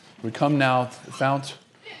We come now to the fount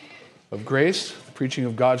of grace, the preaching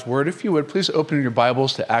of God's word. If you would, please open your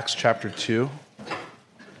Bibles to Acts chapter 2.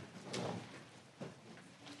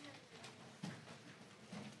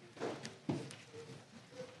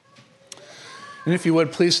 And if you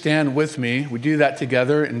would, please stand with me. We do that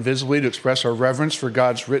together invisibly to express our reverence for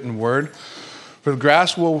God's written word. For the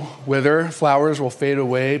grass will wither, flowers will fade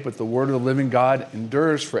away, but the word of the living God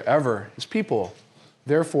endures forever. His people,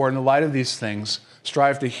 therefore, in the light of these things,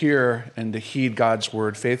 strive to hear and to heed God's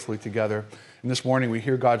word faithfully together. And this morning we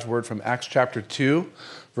hear God's word from Acts chapter 2,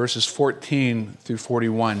 verses 14 through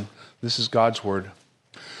 41. This is God's word.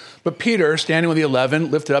 But Peter, standing with the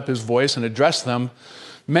 11, lifted up his voice and addressed them,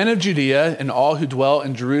 "Men of Judea and all who dwell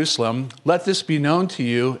in Jerusalem, let this be known to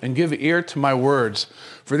you and give ear to my words.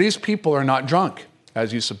 For these people are not drunk,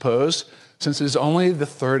 as you suppose, since it is only the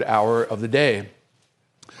third hour of the day.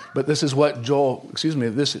 But this is what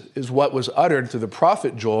this is what was uttered through the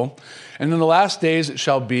prophet Joel. And in the last days it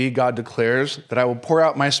shall be, God declares, that I will pour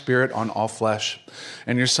out my spirit on all flesh.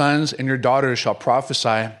 And your sons and your daughters shall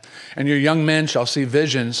prophesy, and your young men shall see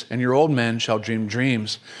visions, and your old men shall dream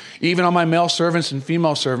dreams. Even on my male servants and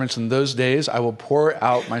female servants in those days I will pour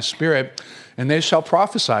out my spirit, and they shall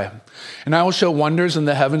prophesy. And I will show wonders in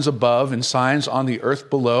the heavens above and signs on the earth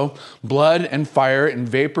below, blood and fire and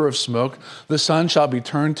vapor of smoke. The sun shall be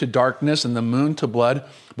turned to darkness and the moon to blood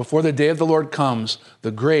before the day of the Lord comes,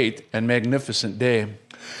 the great and magnificent day.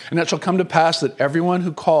 And it shall come to pass that everyone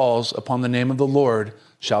who calls upon the name of the Lord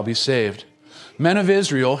shall be saved. Men of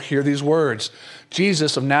Israel, hear these words.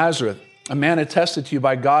 Jesus of Nazareth, a man attested to you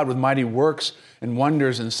by God with mighty works and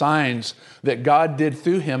wonders and signs that God did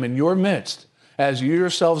through him in your midst, as you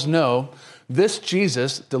yourselves know, this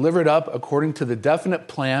Jesus, delivered up according to the definite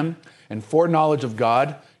plan and foreknowledge of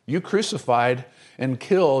God, you crucified and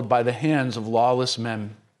killed by the hands of lawless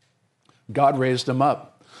men. God raised him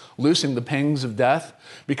up, loosing the pangs of death,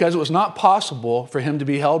 because it was not possible for him to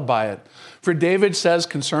be held by it. For David says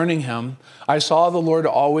concerning him, I saw the Lord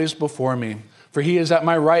always before me, for he is at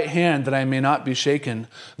my right hand that I may not be shaken.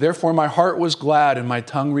 Therefore my heart was glad and my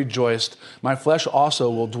tongue rejoiced. My flesh also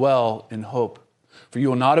will dwell in hope. For you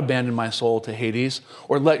will not abandon my soul to Hades,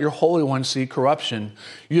 or let your Holy One see corruption.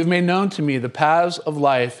 You have made known to me the paths of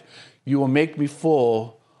life. You will make me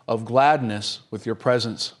full of gladness with your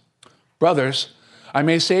presence. Brothers, I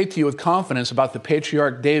may say to you with confidence about the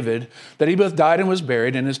patriarch David, that he both died and was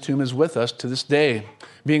buried, and his tomb is with us to this day.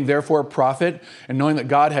 Being therefore a prophet, and knowing that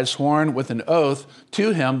God had sworn with an oath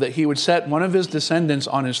to him that he would set one of his descendants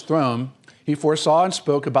on his throne, he foresaw and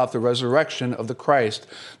spoke about the resurrection of the Christ,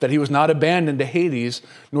 that he was not abandoned to Hades,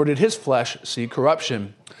 nor did his flesh see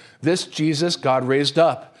corruption. This Jesus God raised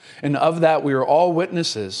up, and of that we are all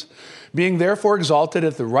witnesses. Being therefore exalted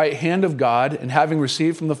at the right hand of God, and having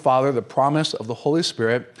received from the Father the promise of the Holy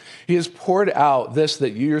Spirit, he has poured out this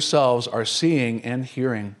that you yourselves are seeing and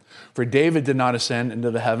hearing. For David did not ascend into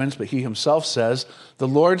the heavens, but he himself says, the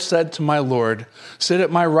Lord said to my Lord, sit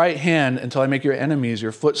at my right hand until I make your enemies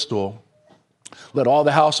your footstool. Let all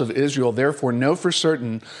the house of Israel therefore know for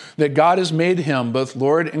certain that God has made him both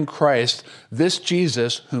Lord and Christ, this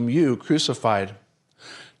Jesus whom you crucified.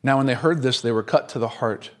 Now when they heard this, they were cut to the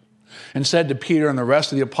heart, and said to Peter and the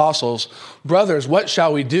rest of the apostles, brothers, what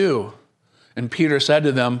shall we do? And Peter said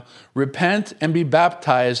to them, repent and be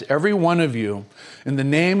baptized, every one of you, in the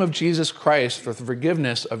name of Jesus Christ for the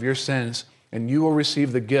forgiveness of your sins, and you will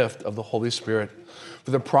receive the gift of the Holy Spirit.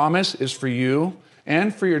 For the promise is for you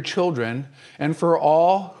and for your children, and for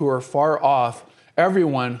all who are far off,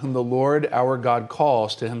 everyone whom the Lord our God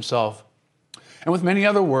calls to himself. And with many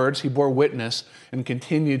other words he bore witness and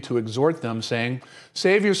continued to exhort them, saying,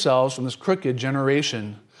 save yourselves from this crooked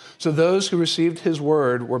generation. So those who received his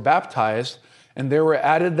word were baptized, and there were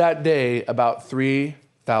added that day about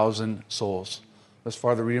 3,000 souls. Thus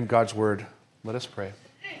far the reading of God's word. Let us pray.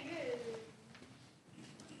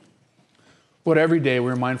 Lord, every day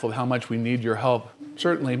we're mindful of how much we need your help.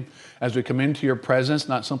 Certainly, as we come into your presence,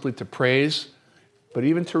 not simply to praise, but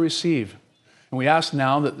even to receive. And we ask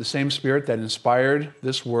now that the same Spirit that inspired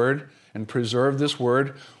this word and preserved this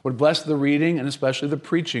word would bless the reading and especially the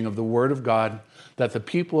preaching of the word of God, that the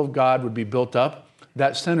people of God would be built up,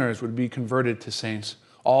 that sinners would be converted to saints.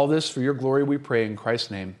 All this for your glory we pray in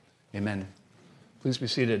Christ's name. Amen. Please be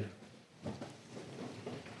seated.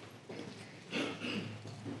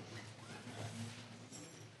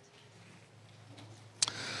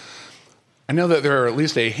 I know that there are at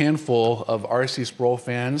least a handful of R.C. Sproul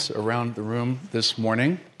fans around the room this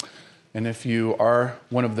morning. And if you are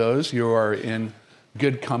one of those, you are in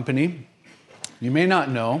good company. You may not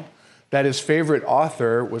know that his favorite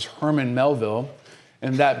author was Herman Melville,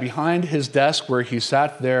 and that behind his desk where he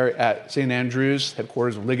sat there at St. Andrew's,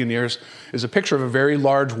 headquarters of Ligoniers, is a picture of a very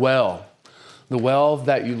large well. The well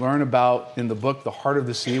that you learn about in the book, The Heart of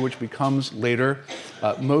the Sea, which becomes later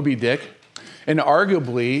Moby Dick. And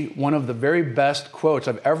arguably, one of the very best quotes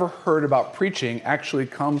I've ever heard about preaching actually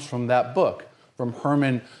comes from that book, from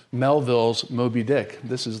Herman Melville's Moby Dick.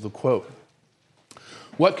 This is the quote.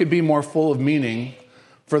 "What could be more full of meaning?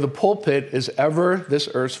 For the pulpit is ever this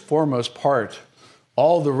earth's foremost part.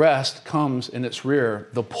 All the rest comes in its rear.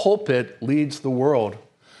 The pulpit leads the world.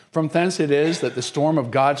 From thence it is that the storm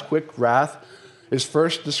of God's quick wrath is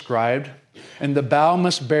first described, and the bow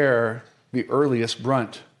must bear the earliest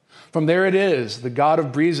brunt. From there it is, the God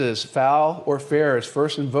of breezes, foul or fair, is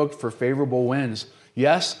first invoked for favorable winds.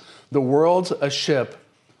 Yes, the world's a ship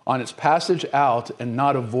on its passage out, and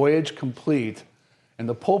not a voyage complete, and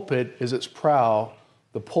the pulpit is its prow.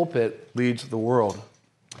 The pulpit leads the world."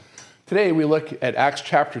 Today we look at Acts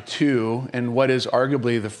chapter 2 and what is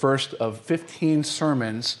arguably the first of 15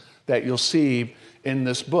 sermons that you'll see in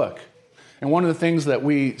this book. And one of the things that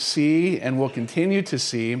we see and will continue to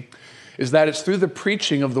see is that it's through the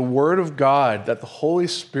preaching of the Word of God that the Holy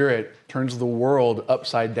Spirit turns the world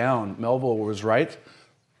upside down. Melville was right.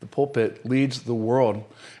 The pulpit leads the world. And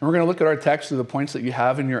we're going to look at our text through the points that you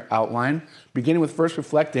have in your outline, beginning with first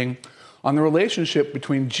reflecting on the relationship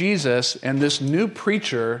between Jesus and this new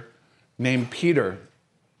preacher named Peter.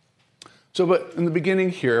 But in the beginning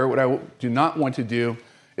here, what I do not want to do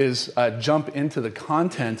is jump into the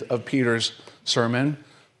content of Peter's sermon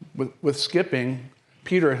with skipping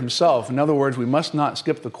Peter himself. In other words, we must not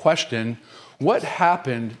skip the question, what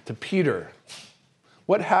happened to Peter?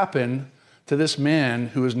 What happened to this man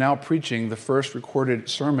who is now preaching the first recorded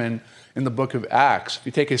sermon in the book of Acts? If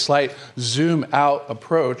you take a slight zoom out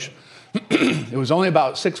approach, it was only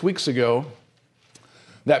about 6 weeks ago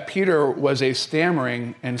that Peter was a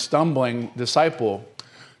stammering and stumbling disciple.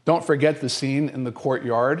 Don't forget the scene in the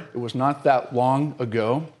courtyard. It was not that long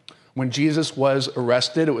ago. When Jesus was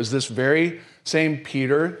arrested, it was this very same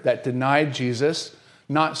Peter that denied Jesus,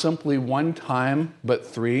 not simply one time, but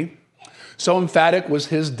 3. So emphatic was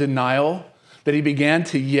his denial that he began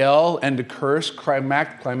to yell and to curse,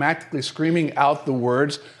 climactically screaming out the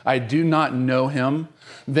words, "I do not know him."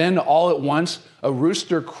 Then all at once, a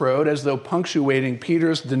rooster crowed as though punctuating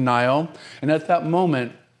Peter's denial, and at that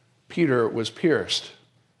moment, Peter was pierced.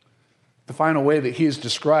 The final way that he is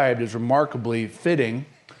described is remarkably fitting.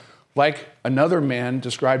 Like another man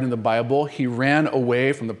described in the Bible, he ran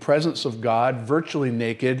away from the presence of God, virtually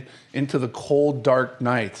naked, into the cold, dark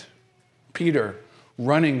night. Peter,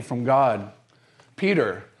 running from God.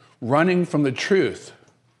 Peter, running from the truth.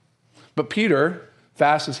 But Peter,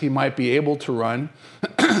 fast as he might be able to run,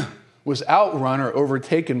 was outrun or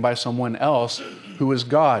overtaken by someone else who is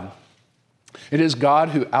God. It is God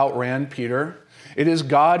who outran Peter. It is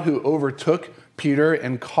God who overtook Peter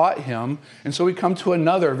and caught him. And so we come to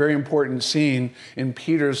another very important scene in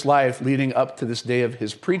Peter's life leading up to this day of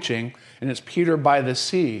his preaching, and it's Peter by the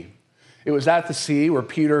sea. It was at the sea where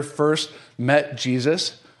Peter first met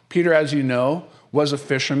Jesus. Peter, as you know, was a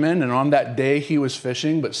fisherman, and on that day he was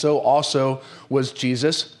fishing, but so also was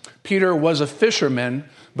Jesus. Peter was a fisherman,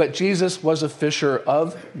 but Jesus was a fisher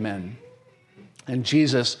of men. And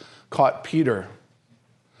Jesus caught Peter.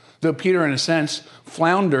 Though Peter, in a sense,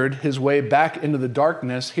 floundered his way back into the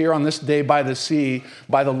darkness, here on this day by the sea,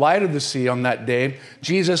 by the light of the sea on that day,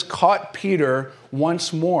 Jesus caught Peter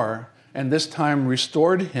once more, and this time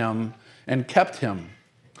restored him and kept him.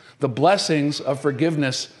 The blessings of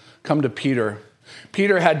forgiveness come to Peter.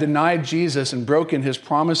 Peter had denied Jesus and broken his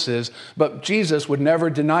promises, but Jesus would never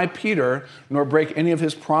deny Peter nor break any of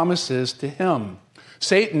his promises to him.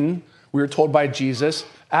 Satan, we are told by Jesus,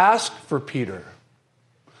 asked for Peter.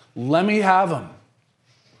 Let me have him.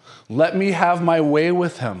 Let me have my way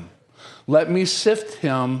with him. Let me sift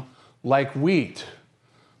him like wheat.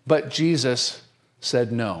 But Jesus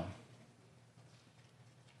said no.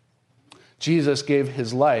 Jesus gave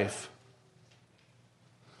his life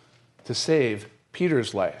to save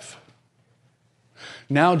Peter's life.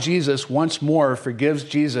 Now Jesus once more forgives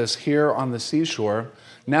Jesus here on the seashore.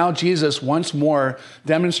 Now Jesus once more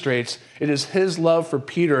demonstrates it is his love for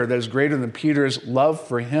Peter that is greater than Peter's love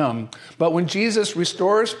for him. But when Jesus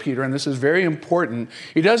restores Peter, and this is very important,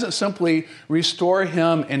 he doesn't simply restore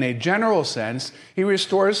him in a general sense. He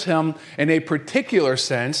restores him in a particular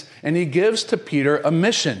sense, and he gives to Peter a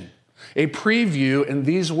mission, a preview in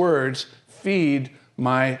these words, "Feed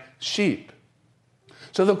my sheep."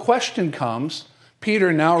 So the question comes,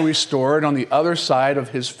 Peter now restored on the other side of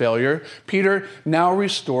his failure. Peter now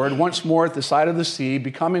restored once more at the side of the sea,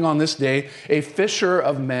 becoming on this day a fisher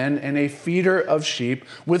of men and a feeder of sheep.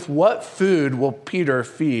 With what food will Peter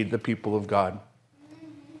feed the people of God?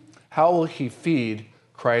 How will he feed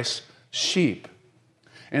Christ's sheep?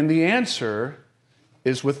 And the answer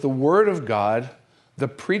is with the Word of God, the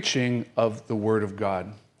preaching of the Word of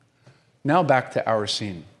God. Now back to our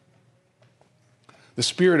scene. The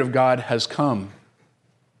Spirit of God has come.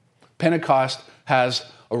 Pentecost has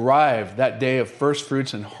arrived, that day of first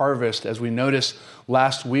fruits and harvest, as we noticed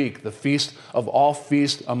last week, the feast of all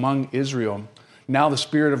feasts among Israel. Now the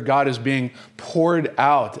Spirit of God is being poured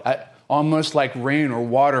out, almost like rain or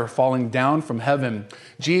water falling down from heaven.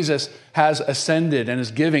 Jesus has ascended and is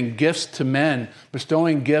giving gifts to men,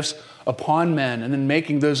 bestowing gifts upon men, and then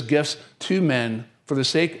making those gifts to men for the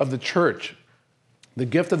sake of the church. The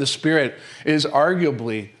gift of the Spirit is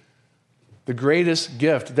arguably the greatest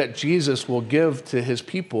gift that Jesus will give to his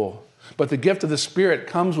people. But the gift of the Spirit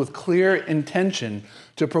comes with clear intention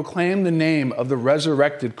to proclaim the name of the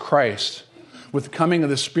resurrected Christ. With the coming of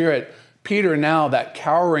the Spirit, Peter, now that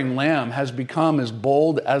cowering lamb, has become as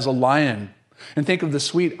bold as a lion. And think of the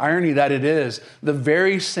sweet irony that it is, the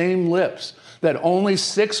very same lips that only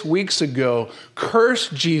 6 weeks ago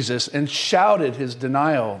cursed Jesus and shouted his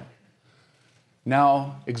denial,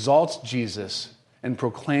 now exalts Jesus and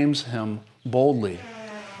proclaims him boldly.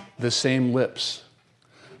 The same lips.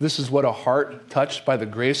 This is what a heart touched by the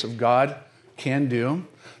grace of God can do.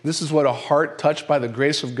 This is what a heart touched by the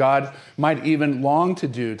grace of God might even long to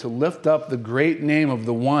do, to lift up the great name of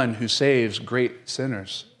the one who saves great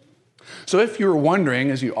sinners. So if you were wondering,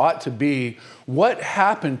 as you ought to be, what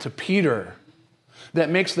happened to Peter that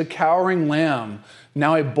makes the cowering lamb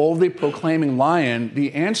now a boldly proclaiming lion,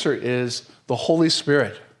 the answer is the Holy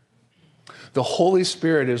Spirit. The Holy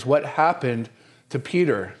Spirit is what happened to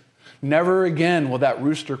Peter. Never again will that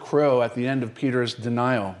rooster crow at the end of Peter's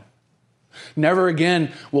denial. Never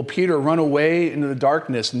again will Peter run away into the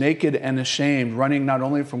darkness, naked and ashamed, running not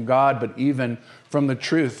only from God, but even from the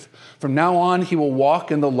truth. From now on, he will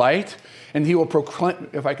walk in the light, and he will proclaim,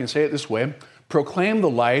 if I can say it this way, proclaim the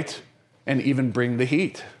light and even bring the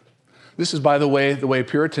heat. This is, by the way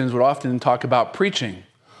Puritans would often talk about preaching.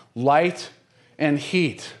 Light and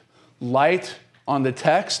heat. Light on the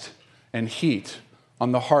text and heat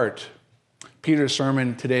on the heart. Peter's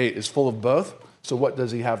sermon today is full of both. So what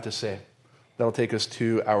does he have to say? That'll take us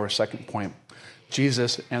to our second point.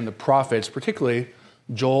 Jesus and the prophets, particularly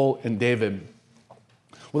Joel and David.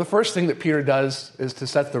 Well, the first thing that Peter does is to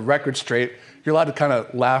set the record straight. You're allowed to kind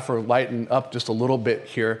of laugh or lighten up just a little bit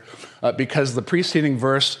here because the preceding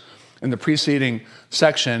verse in the preceding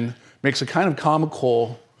section makes a kind of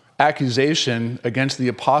comical accusation against the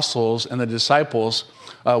apostles and the disciples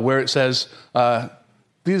where it says,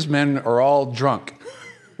 these men are all drunk.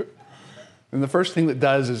 And the first thing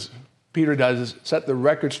that Peter does is set the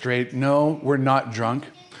record straight. No, we're not drunk.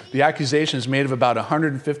 The accusation is made of about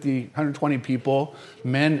 120 people,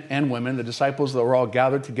 men and women, the disciples that were all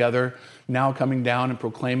gathered together, now coming down and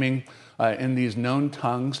proclaiming in these known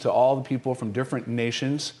tongues to all the people from different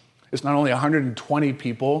nations. It's not only 120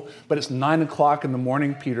 people, but it's 9 o'clock in the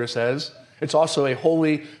morning, Peter says. It's also a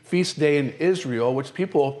holy feast day in Israel, which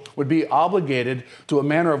people would be obligated to a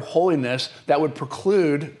manner of holiness that would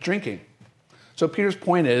preclude drinking. So Peter's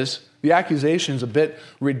point is, the accusation is a bit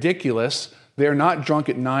ridiculous. They are not drunk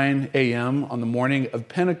at 9 a.m. on the morning of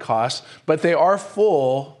Pentecost, but they are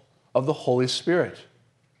full of the Holy Spirit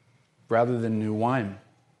rather than new wine.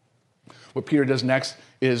 What Peter does next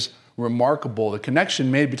is remarkable. The connection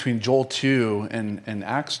made between Joel 2 and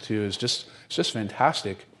Acts 2 is just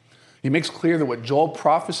fantastic. He makes clear that what Joel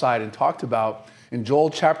prophesied and talked about in Joel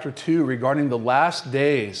chapter 2 regarding the last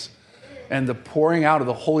days and the pouring out of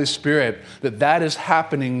the Holy Spirit, that is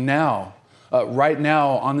happening now, right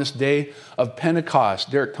now on this day of Pentecost.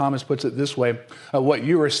 Derek Thomas puts it this way, what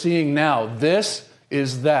you are seeing now, this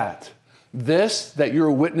is that. This that you're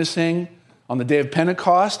witnessing on the day of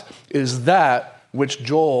Pentecost is that which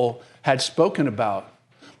Joel had spoken about.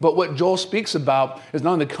 But what Joel speaks about is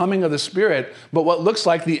not only the coming of the Spirit, but what looks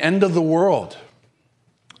like the end of the world,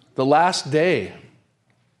 the last day.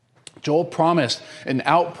 Joel promised an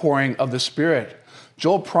outpouring of the Spirit.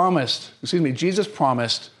 Jesus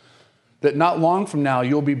promised that not long from now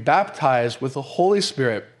you'll be baptized with the Holy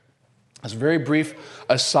Spirit. As a very brief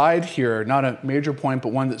aside here, not a major point,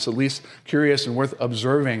 but one that's at least curious and worth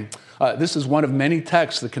observing. This is one of many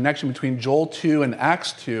texts, the connection between Joel 2 and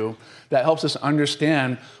Acts 2, that helps us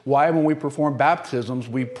understand why when we perform baptisms,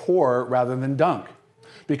 we pour rather than dunk.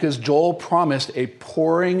 Because Joel promised a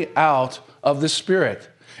pouring out of the Spirit.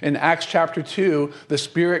 In Acts chapter 2, the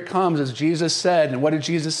Spirit comes, as Jesus said. And what did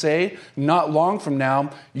Jesus say? Not long from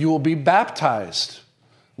now, you will be baptized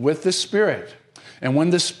with the Spirit. And when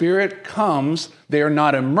the Spirit comes, they are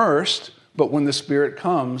not immersed, but when the Spirit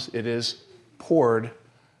comes, it is poured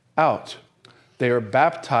out. They are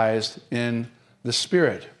baptized in the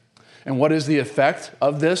Spirit. And what is the effect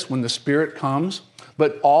of this when the Spirit comes?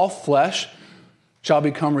 But all flesh shall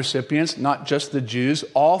become recipients, not just the Jews.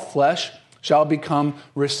 All flesh shall become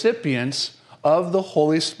recipients of the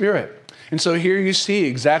Holy Spirit. And so here you see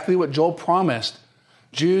exactly what Joel promised.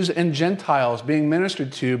 Jews and Gentiles being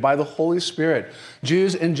ministered to by the Holy Spirit.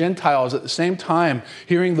 Jews and Gentiles at the same time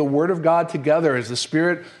hearing the word of God together as the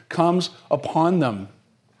Spirit comes upon them.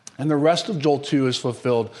 And the rest of Joel 2 is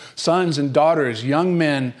fulfilled. Sons and daughters, young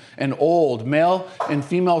men and old, male and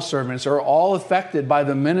female servants are all affected by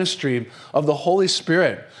the ministry of the Holy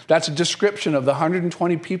Spirit. That's a description of the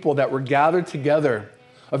 120 people that were gathered together,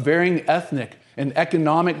 of varying ethnic and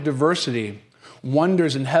economic diversity,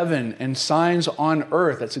 wonders in heaven and signs on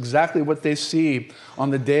earth. That's exactly what they see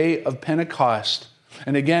on the day of Pentecost.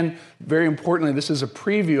 And again, very importantly, this is a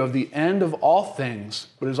preview of the end of all things,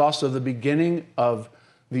 but is also the beginning of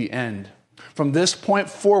the end. From this point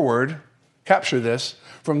forward, capture this,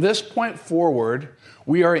 from this point forward,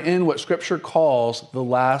 we are in what Scripture calls the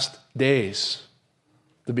last days,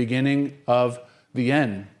 the beginning of the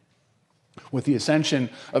end. With the ascension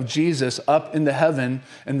of Jesus up into heaven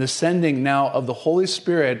and the sending now of the Holy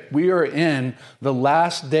Spirit, we are in the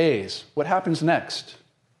last days. What happens next?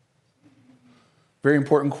 Very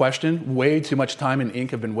important question. Way too much time and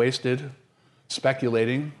ink have been wasted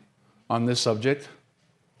speculating on this subject.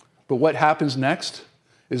 But what happens next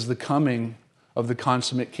is the coming of the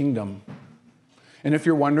consummate kingdom. And if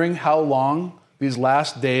you're wondering how long these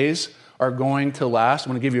last days are going to last,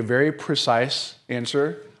 I'm going to give you a very precise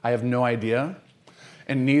answer. I have no idea,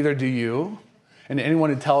 and neither do you. And anyone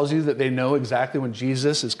who tells you that they know exactly when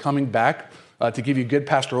Jesus is coming back to give you good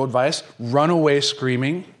pastoral advice, run away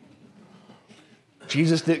screaming.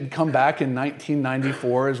 Jesus didn't come back in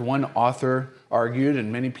 1994, as one author argued,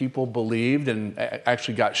 and many people believed and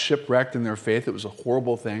actually got shipwrecked in their faith. It was a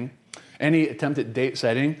horrible thing. Any attempt at date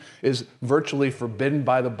setting is virtually forbidden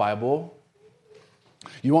by the Bible.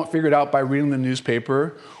 You won't figure it out by reading the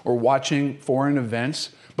newspaper or watching foreign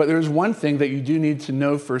events. But there's one thing that you do need to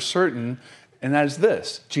know for certain, and that is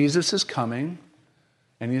this. Jesus is coming,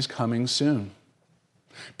 and he's coming soon.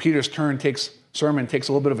 Peter's sermon takes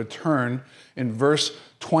a little bit of a turn in verse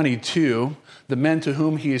 22. The men to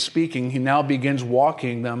whom he is speaking, he now begins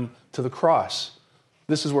walking them to the cross.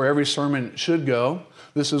 This is where every sermon should go.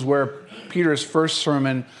 This is where Peter's first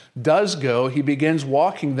sermon does go. He begins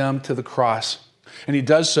walking them to the cross. And he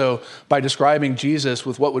does so by describing Jesus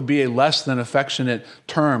with what would be a less than affectionate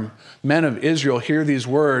term. Men of Israel hear these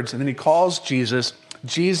words, and then he calls Jesus,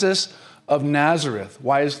 Jesus of Nazareth.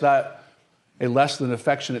 Why is that a less than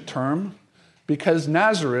affectionate term? Because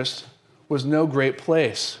Nazareth was no great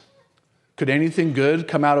place. Could anything good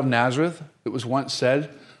come out of Nazareth? It was once said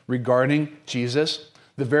regarding Jesus.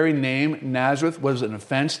 The very name Nazareth was an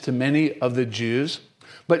offense to many of the Jews.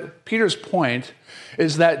 But Peter's point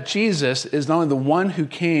is that Jesus is not only the one who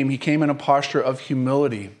came, he came in a posture of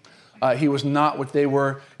humility. He was not what they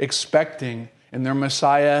were expecting in their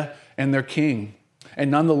Messiah and their King.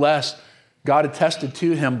 And nonetheless, God attested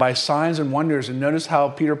to him by signs and wonders. And notice how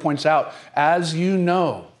Peter points out, as you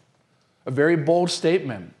know, a very bold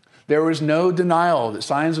statement. There was no denial that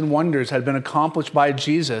signs and wonders had been accomplished by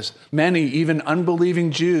Jesus. Many, even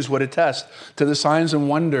unbelieving Jews, would attest to the signs and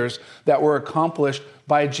wonders that were accomplished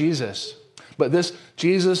by Jesus. But this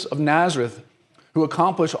Jesus of Nazareth, who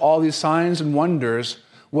accomplished all these signs and wonders,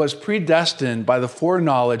 was predestined by the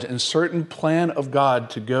foreknowledge and certain plan of God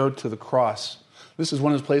to go to the cross. This is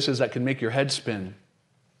one of those places that can make your head spin.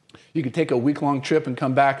 You could take a week-long trip and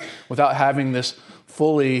come back without having this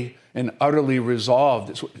fully and utterly resolved.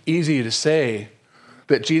 It's easy to say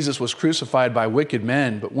that Jesus was crucified by wicked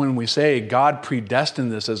men, but when we say God predestined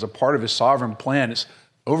this as a part of his sovereign plan, it's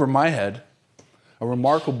over my head, a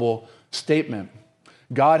remarkable statement.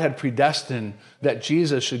 God had predestined that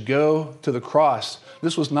Jesus should go to the cross.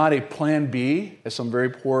 This was not a plan B, as some very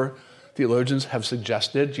poor theologians have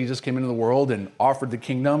suggested. Jesus came into the world and offered the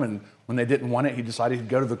kingdom, and when they didn't want it, he decided he'd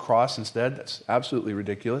go to the cross instead. That's absolutely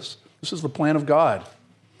ridiculous. This is the plan of God.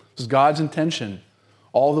 This is God's intention,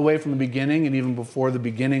 all the way from the beginning and even before the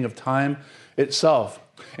beginning of time itself.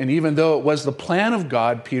 And even though it was the plan of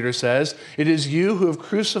God, Peter says, it is you who have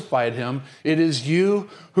crucified him. It is you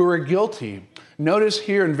who are guilty. Notice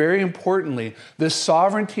here, and very importantly, the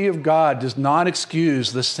sovereignty of God does not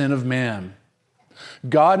excuse the sin of man.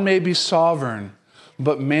 God may be sovereign,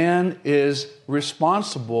 but man is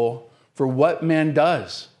responsible for what man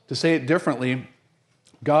does. To say it differently,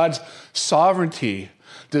 God's sovereignty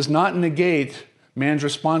does not negate man's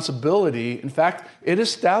responsibility. In fact, it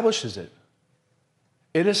establishes it.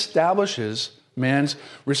 It establishes man's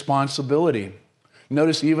responsibility.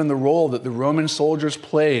 Notice even the role that the Roman soldiers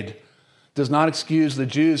played does not excuse the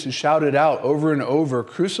Jews who shouted out over and over,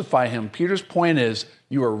 "Crucify him." Peter's point is,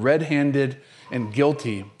 you are red-handed and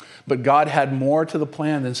guilty. But God had more to the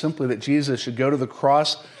plan than simply that Jesus should go to the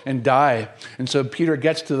cross and die. And so Peter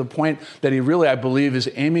gets to the point that he really, I believe, is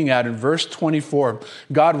aiming at in verse 24.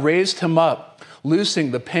 God raised him up,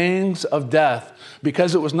 loosing the pangs of death,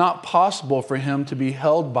 because it was not possible for him to be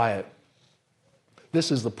held by it. This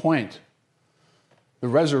is the point. The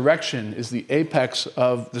resurrection is the apex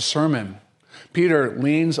of the sermon. Peter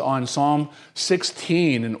leans on Psalm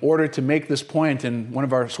 16 in order to make this point, and one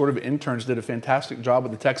of our sort of interns did a fantastic job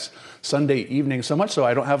with the text Sunday evening, so much so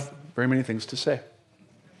I don't have very many things to say,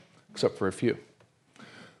 except for a few.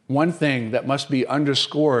 One thing that must be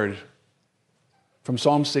underscored from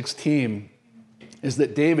Psalm 16 is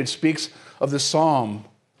that David speaks of the psalm,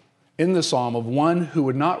 in the psalm, of one who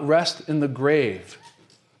would not rest in the grave.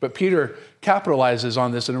 But Peter capitalizes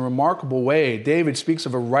on this in a remarkable way. David speaks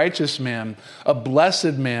of a righteous man, a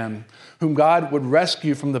blessed man, whom God would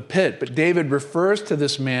rescue from the pit. But David refers to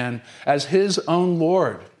this man as his own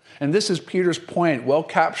Lord. And this is Peter's point, well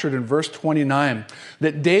captured in verse 29,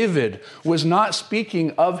 that David was not speaking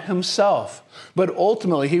of himself, but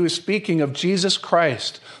ultimately he was speaking of Jesus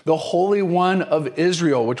Christ, the Holy One of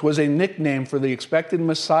Israel, which was a nickname for the expected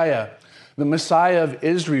Messiah. The Messiah of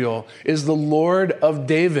Israel is the Lord of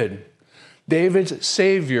David. David's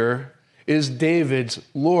Savior is David's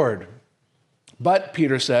Lord. But,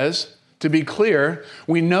 Peter says, to be clear,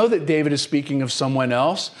 we know that David is speaking of someone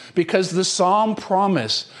else because the psalm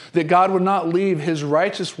promised that God would not leave his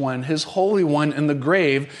righteous one, his holy one, in the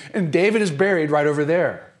grave, and David is buried right over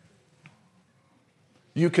there.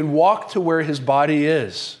 You can walk to where his body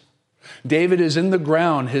is. David is in the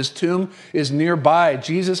ground. His tomb is nearby.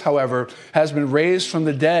 Jesus, however, has been raised from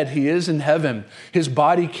the dead. He is in heaven. His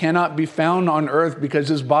body cannot be found on earth because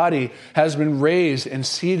his body has been raised and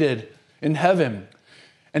seated in heaven.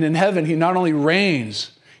 And in heaven, he not only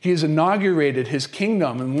reigns, he has inaugurated his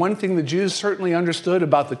kingdom. And one thing the Jews certainly understood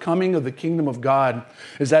about the coming of the kingdom of God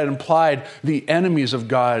is that it implied the enemies of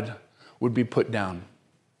God would be put down.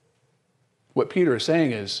 What Peter is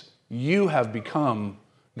saying is, you have become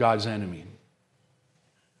God's enemy.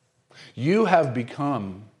 You have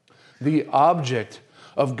become the object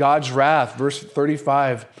of God's wrath. Verse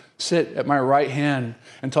 35, sit at my right hand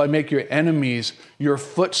until I make your enemies your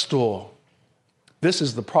footstool. This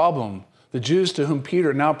is the problem. The Jews to whom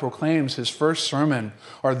Peter now proclaims his first sermon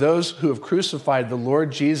are those who have crucified the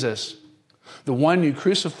Lord Jesus. The one you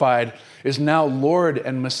crucified is now Lord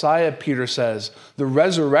and Messiah, Peter says. The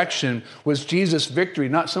resurrection was Jesus' victory,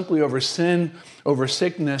 not simply over sin, over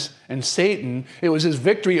sickness, and Satan. It was his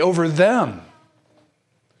victory over them,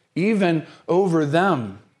 even over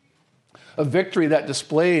them. A victory that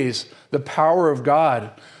displays the power of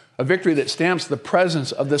God, a victory that stamps the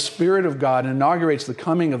presence of the Spirit of God and inaugurates the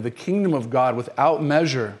coming of the kingdom of God without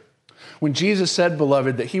measure. When Jesus said,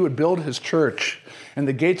 beloved, that he would build his church and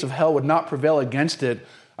the gates of hell would not prevail against it,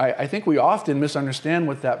 I think we often misunderstand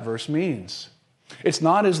what that verse means. It's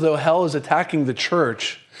not as though hell is attacking the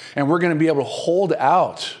church and we're going to be able to hold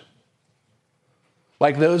out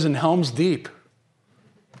like those in Helm's Deep,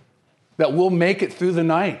 that we'll make it through the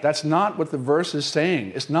night. That's not what the verse is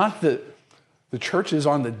saying. It's not that the church is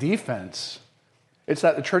on the defense. It's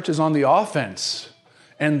that the church is on the offense.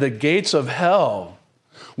 And the gates of hell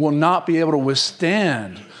will not be able to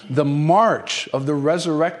withstand the march of the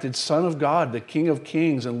resurrected Son of God, the King of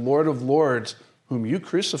Kings and Lord of Lords, whom you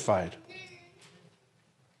crucified.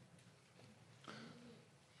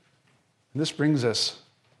 And this brings us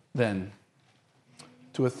then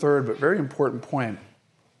to a third but very important point.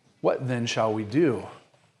 What then shall we do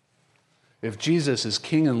if Jesus is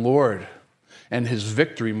King and Lord and his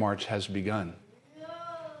victory march has begun?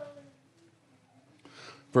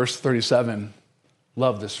 Verse 37,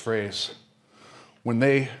 love this phrase. When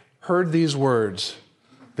they heard these words,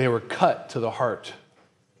 they were cut to the heart.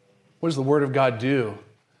 What does the word of God do?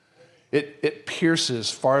 It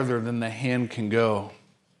pierces farther than the hand can go.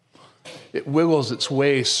 It wiggles its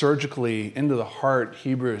way surgically into the heart,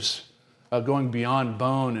 Hebrews, going beyond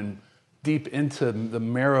bone and deep into the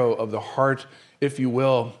marrow of the heart, if you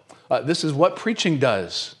will. This is what preaching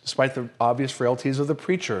does, despite the obvious frailties of the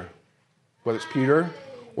preacher, whether it's Peter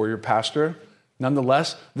or your pastor.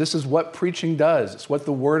 Nonetheless, this is what preaching does. It's what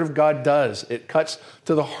the Word of God does. It cuts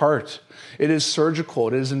to the heart. It is surgical.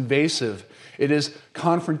 It is invasive. It is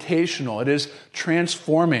confrontational. It is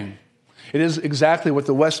transforming. It is exactly what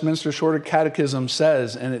the Westminster Shorter Catechism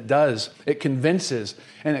says, and it does. It convinces,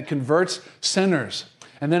 and it converts sinners.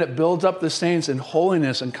 And then it builds up the saints in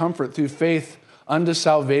holiness and comfort through faith unto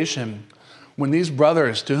salvation. When these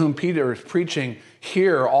brothers to whom Peter is preaching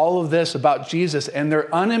hear all of this about Jesus and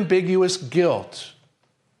their unambiguous guilt,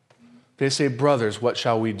 they say, brothers, what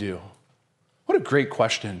shall we do? What a great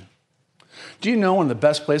question. Do you know one of the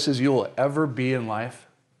best places you will ever be in life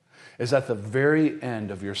is at the very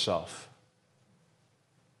end of yourself?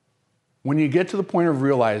 When you get to the point of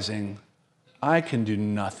realizing, I can do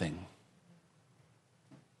nothing.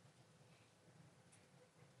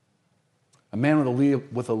 A man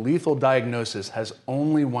with a lethal diagnosis has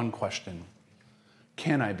only one question.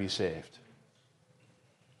 Can I be saved?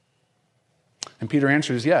 And Peter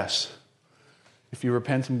answers yes, if you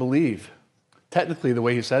repent and believe. Technically, the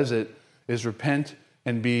way he says it is repent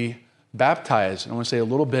and be baptized. And I want to say a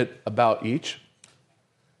little bit about each.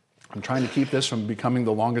 I'm trying to keep this from becoming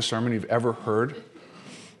the longest sermon you've ever heard.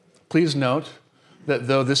 Please note that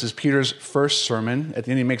though this is Peter's first sermon, at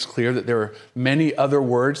the end he makes clear that there are many other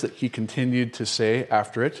words that he continued to say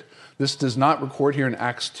after it. This does not record here in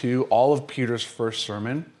Acts 2 all of Peter's first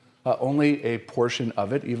sermon, only a portion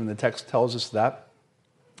of it. Even the text tells us that.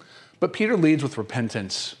 But Peter leads with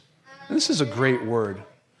repentance. And this is a great word.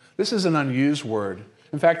 This is an unused word.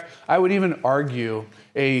 In fact, I would even argue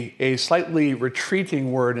a slightly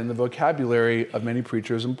retreating word in the vocabulary of many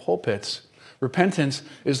preachers and pulpits. Repentance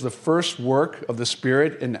is the first work of the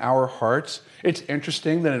Spirit in our hearts. It's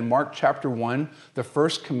interesting that in Mark chapter 1, the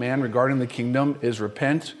first command regarding the kingdom is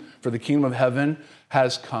repent, for the kingdom of heaven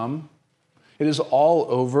has come. It is all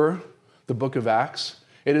over the book of Acts.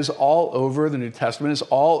 It is all over the New Testament. It's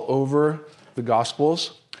all over the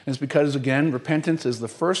Gospels. And it's because, again, repentance is the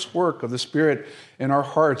first work of the Spirit in our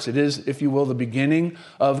hearts. It is, if you will, the beginning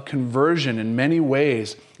of conversion in many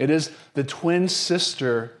ways. It is the twin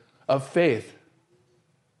sister of faith.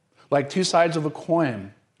 Like two sides of a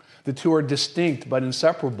coin, the two are distinct but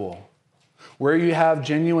inseparable. Where you have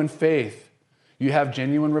genuine faith, you have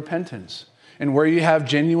genuine repentance. And where you have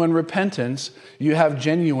genuine repentance, you have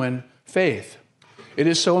genuine faith. It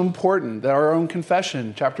is so important that our own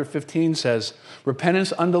confession, chapter 15 says,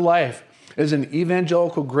 repentance unto life is an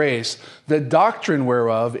evangelical grace, the doctrine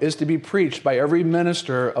whereof is to be preached by every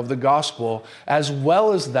minister of the gospel, as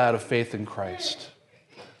well as that of faith in Christ.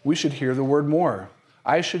 We should hear the word more.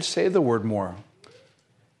 I should say the word more.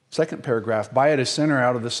 Second paragraph, by it a sinner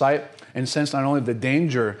out of the sight and sense not only the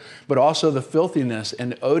danger, but also the filthiness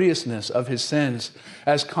and odiousness of his sins,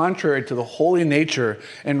 as contrary to the holy nature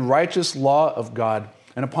and righteous law of God,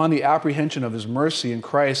 and upon the apprehension of his mercy in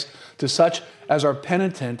Christ, to such as are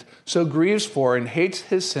penitent, so grieves for and hates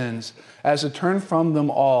his sins, as to turn from them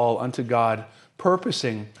all unto God,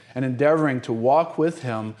 purposing and endeavoring to walk with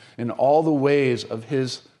him in all the ways of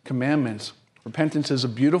his commandments. Repentance is a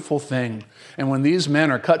beautiful thing. And when these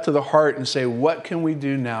men are cut to the heart and say, what can we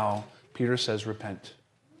do now? Peter says, repent.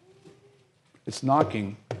 It's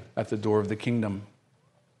knocking at the door of the kingdom.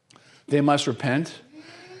 They must repent,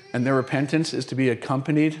 and their repentance is to be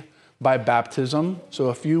accompanied by baptism. So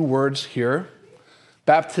a few words here.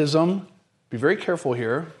 Baptism, be very careful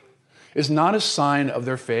here, is not a sign of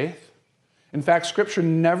their faith. In fact, Scripture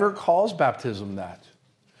never calls baptism that.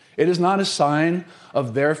 It is not a sign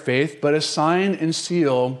of their faith, but a sign and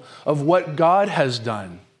seal of what God has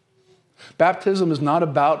done. Baptism is not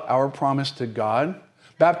about our promise to God.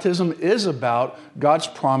 Baptism is about God's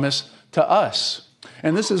promise to us.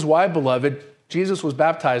 And this is why, beloved, Jesus was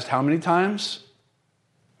baptized how many times?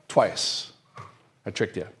 Twice. I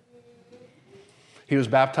tricked you. He was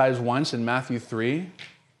baptized once in Matthew 3.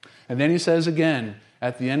 And then he says again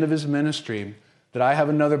at the end of his ministry that I have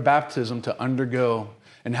another baptism to undergo,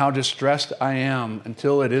 and how distressed I am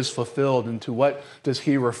until it is fulfilled. And to what does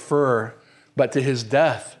he refer but to his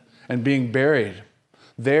death and being buried?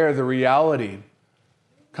 There, the reality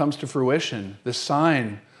comes to fruition. The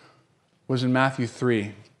sign was in Matthew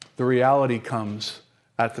 3. The reality comes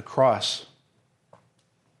at the cross.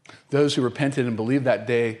 Those who repented and believed that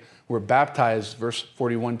day were baptized, verse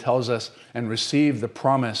 41 tells us, and received the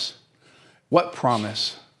promise. What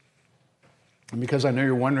promise? And because I know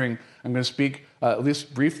you're wondering, I'm going to speak at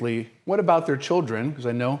least briefly. What about their children? Because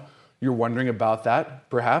I know you're wondering about that,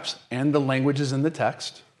 perhaps, and the language is in the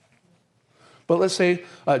text. But let's say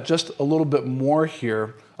just a little bit more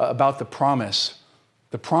here about the promise.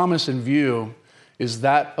 The promise in view is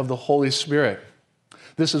that of the Holy Spirit.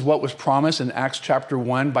 This is what was promised in Acts chapter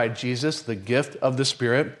 1 by Jesus, the gift of the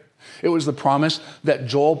Spirit. It was the promise that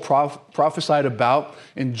Joel prophesied about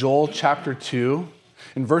in Joel chapter 2.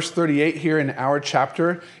 In verse 38 here in our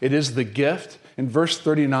chapter, it is the gift. In verse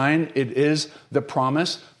 39, it is the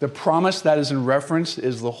promise. The promise that is in reference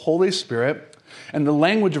is the Holy Spirit. And the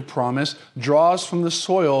language of promise draws from the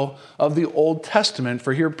soil of the Old Testament.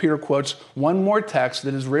 For here Peter quotes one more text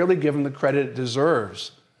that is rarely given the credit it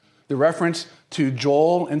deserves. The reference to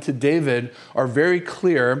Joel and to David are very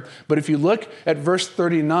clear, but if you look at verse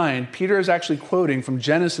 39, Peter is actually quoting from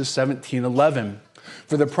Genesis 17:11.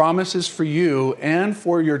 For the promise is for you and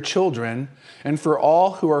for your children and for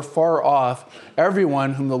all who are far off,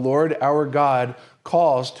 everyone whom the Lord our God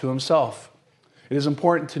calls to himself. It is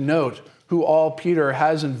important to note who all Peter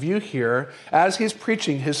has in view here as he's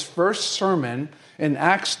preaching his first sermon in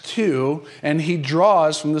Acts 2, and he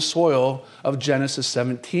draws from the soil of Genesis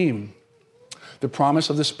 17. The promise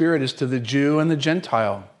of the Spirit is to the Jew and the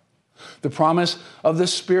Gentile. The promise of the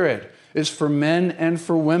Spirit is for men and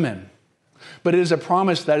for women. But it is a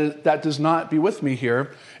promise that does not, be with me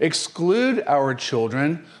here, exclude our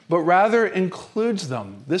children, but rather includes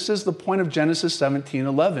them. This is the point of Genesis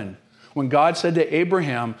 17:11. When God said to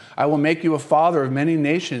Abraham, I will make you a father of many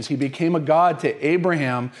nations, he became a God to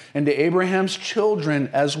Abraham and to Abraham's children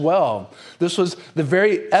as well. This was the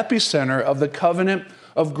very epicenter of the covenant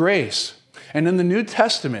of grace. And in the New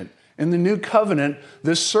Testament, in the New Covenant,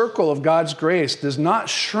 this circle of God's grace does not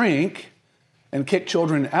shrink and kick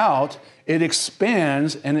children out. It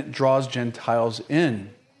expands and it draws Gentiles in.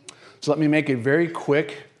 So let me make a very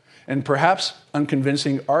quick and perhaps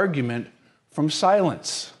unconvincing argument from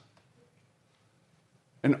silence.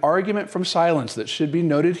 An argument from silence that should be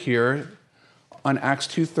noted here on Acts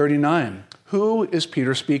 2:39. Who is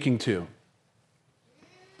Peter speaking to?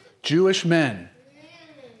 Jewish men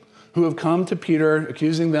who have come to Peter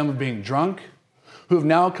accusing them of being drunk, who have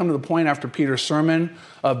now come to the point after Peter's sermon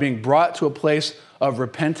of being brought to a place of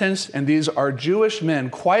repentance. And these are Jewish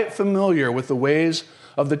men quite familiar with the ways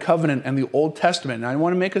of the covenant and the Old Testament. And I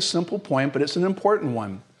want to make a simple point, but it's an important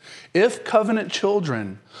one. If covenant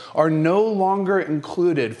children are no longer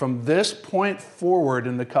included from this point forward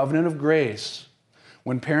in the covenant of grace,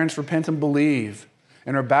 when parents repent and believe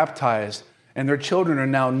and are baptized, and their children are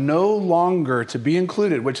now no longer to be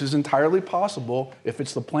included, which is entirely possible if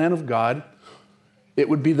it's the plan of God, it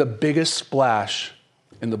would be the biggest splash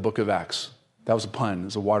in the book of Acts. That was a pun. It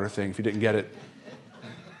was a water thing. If you didn't get it,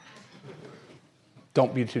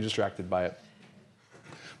 don't be too distracted by it.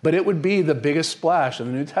 But it would be the biggest splash in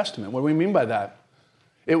the New Testament. What do we mean by that?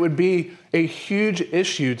 It would be a huge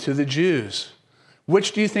issue to the Jews.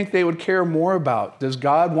 Which do you think they would care more about? Does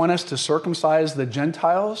God want us to circumcise the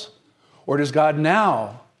Gentiles? Or does God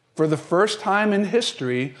now, for the first time in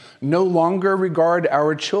history, no longer regard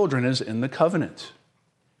our children as in the covenant?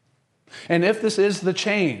 And if this is the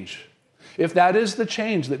change, if that is the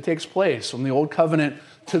change that takes place from the old covenant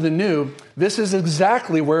to the new, this is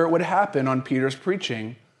exactly where it would happen on Peter's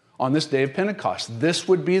preaching on this day of Pentecost. This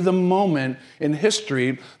would be the moment in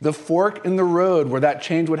history, the fork in the road where that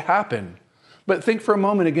change would happen. But think for a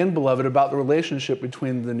moment again, beloved, about the relationship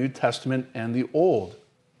between the New Testament and the Old.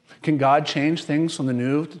 Can God change things from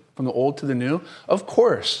the old to the new? Of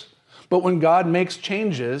course. But when God makes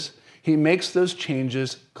changes, he makes those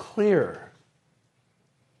changes clear.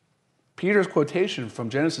 Peter's quotation from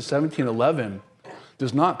Genesis 17:11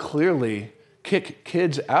 does not clearly kick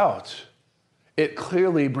kids out. It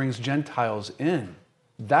clearly brings Gentiles in.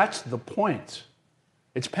 That's the point.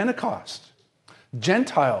 It's Pentecost.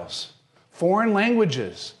 Gentiles, foreign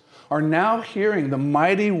languages, are now hearing the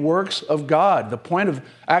mighty works of God. The point of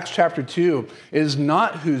Acts chapter 2 is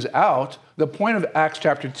not who's out. The point of Acts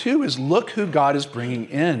chapter 2 is look who God is bringing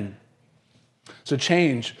in. So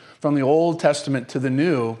change from the Old Testament to the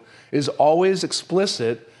New is always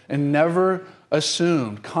explicit and never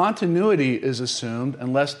assumed. Continuity is assumed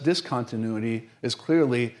unless discontinuity is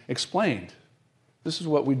clearly explained. This is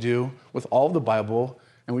what we do with all of the Bible,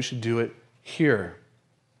 and we should do it here.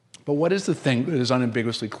 But what is the thing that is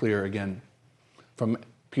unambiguously clear, again, from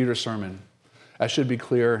Peter's sermon, as should be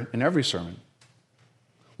clear in every sermon?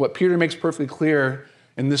 What Peter makes perfectly clear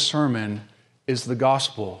in this sermon is the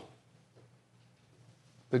gospel.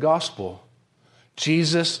 The gospel.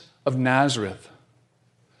 Jesus of Nazareth,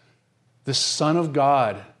 the Son of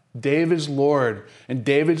God, David's Lord and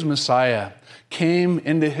David's Messiah, came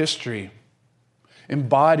into history,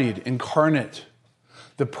 embodied, incarnate,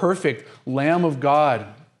 the perfect Lamb of God.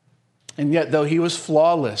 And yet, though he was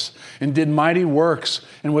flawless and did mighty works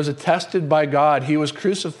and was attested by God, he was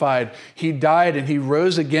crucified, he died, and he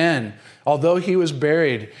rose again, Although he was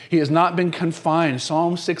buried, he has not been confined.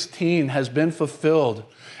 Psalm 16 has been fulfilled.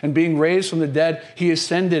 And being raised from the dead, he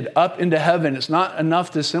ascended up into heaven. It's not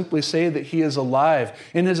enough to simply say that he is alive.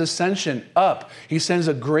 In his ascension up, he sends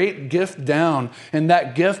a great gift down. And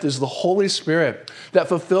that gift is the Holy Spirit that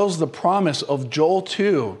fulfills the promise of Joel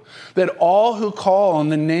 2, that all who call on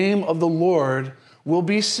the name of the Lord will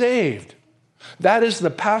be saved. That is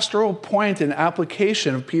the pastoral point and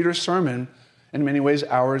application of Peter's sermon, in many ways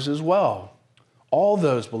ours as well. All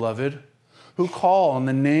those, beloved, who call on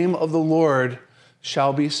the name of the Lord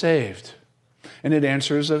shall be saved. And it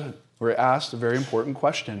asks a very important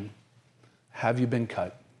question. Have you been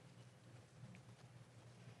cut?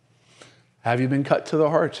 Have you been cut to the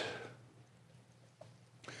heart?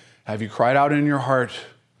 Have you cried out in your heart,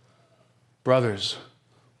 brothers,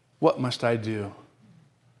 what must I do?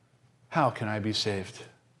 How can I be saved?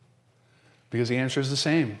 Because the answer is the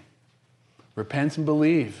same. Repent and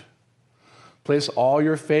believe. Place all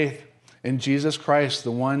your faith in Jesus Christ,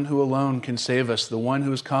 the one who alone can save us, the one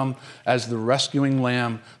who has come as the rescuing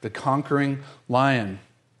lamb, the conquering lion.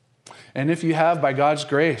 And if you have, by God's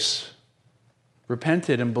grace,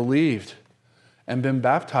 repented and believed and been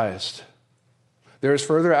baptized, there is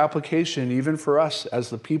further application even for us as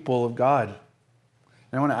the people of God.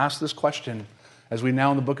 And I want to ask this question as we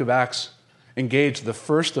now in the book of Acts engage the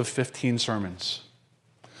first of 15 sermons.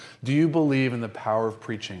 Do you believe in the power of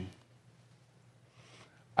preaching?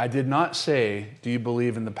 I did not say, do you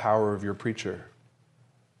believe in the power of your preacher?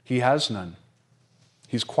 He has none.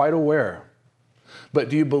 He's quite aware. But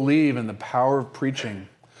do you believe in the power of preaching,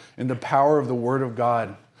 in the power of the Word of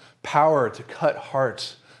God, power to cut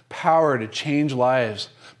hearts, power to change lives,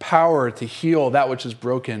 power to heal that which is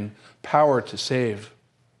broken, power to save?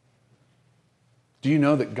 Do you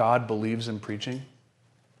know that God believes in preaching?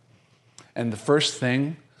 And the first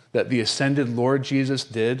thing that the ascended Lord Jesus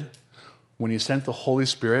did when he sent the Holy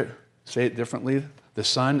Spirit, say it differently, the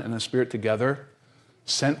Son and the Spirit together,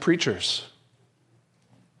 sent preachers.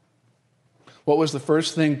 What was the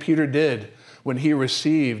first thing Peter did when he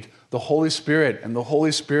received the Holy Spirit and the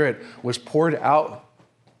Holy Spirit was poured out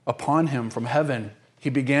upon him from heaven? He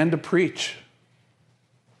began to preach.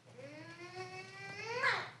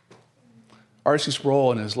 R.C.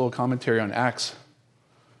 Sproul, in his little commentary on Acts,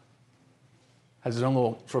 has his own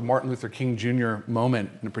little sort of Martin Luther King Jr. moment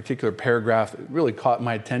in a particular paragraph that really caught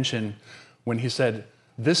my attention when he said,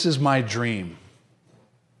 "This is my dream."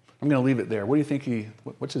 I'm going to leave it there. What do you think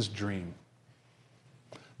what's his dream?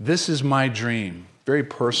 This is my dream. Very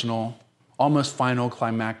personal, almost final,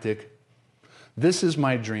 climactic. This is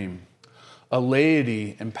my dream. A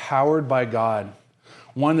laity empowered by God.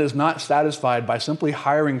 One that is not satisfied by simply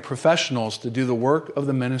hiring professionals to do the work of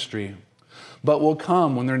the ministry, but will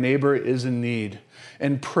come when their neighbor is in need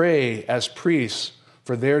and pray as priests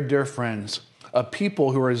for their dear friends, a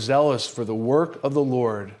people who are zealous for the work of the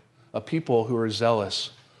Lord, a people who are zealous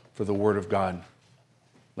for the word of God.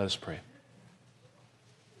 Let us pray.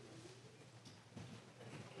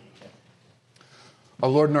 Our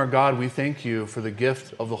Lord and our God, we thank you for the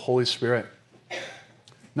gift of the Holy Spirit.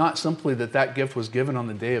 Not simply that gift was given on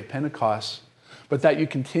the day of Pentecost, but that you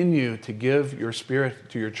continue to give your Spirit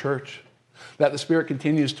to your church. That the Spirit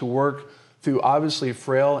continues to work through obviously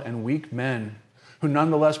frail and weak men who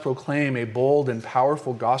nonetheless proclaim a bold and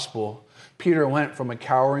powerful gospel. Peter went from a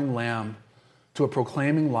cowering lamb to a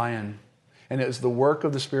proclaiming lion, and it was the work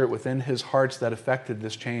of the Spirit within his hearts that effected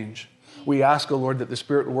this change. We ask, O Lord, that the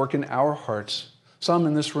Spirit would work in our hearts. Some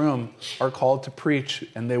in this room are called to preach,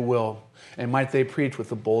 and they will. And might they preach with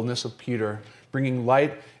the boldness of Peter, bringing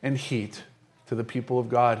light and heat to the people of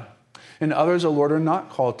God. And others, O Lord, are not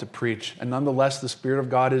called to preach, and nonetheless the Spirit of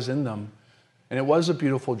God is in them. And it was a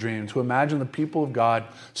beautiful dream to imagine the people of God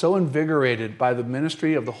so invigorated by the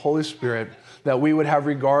ministry of the Holy Spirit that we would have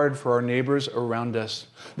regard for our neighbors around us,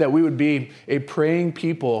 that we would be a praying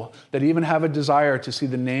people that even have a desire to see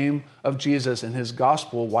the name of Jesus and his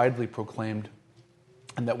gospel widely proclaimed,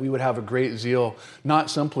 and that we would have a great zeal, not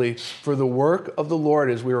simply for the work of the Lord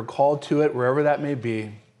as we are called to it, wherever that may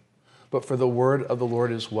be, but for the word of the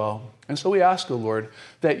Lord as well. And so we ask, O Lord,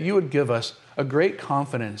 that you would give us a great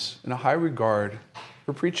confidence and a high regard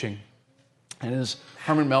for preaching. And as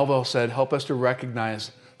Herman Melville said, help us to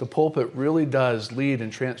recognize the pulpit really does lead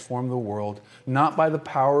and transform the world, not by the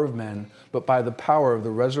power of men, but by the power of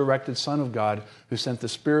the resurrected Son of God who sent the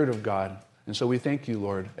Spirit of God. And so we thank you,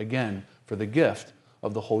 Lord, again, for the gift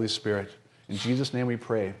of the Holy Spirit. In Jesus' name we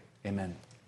pray, amen.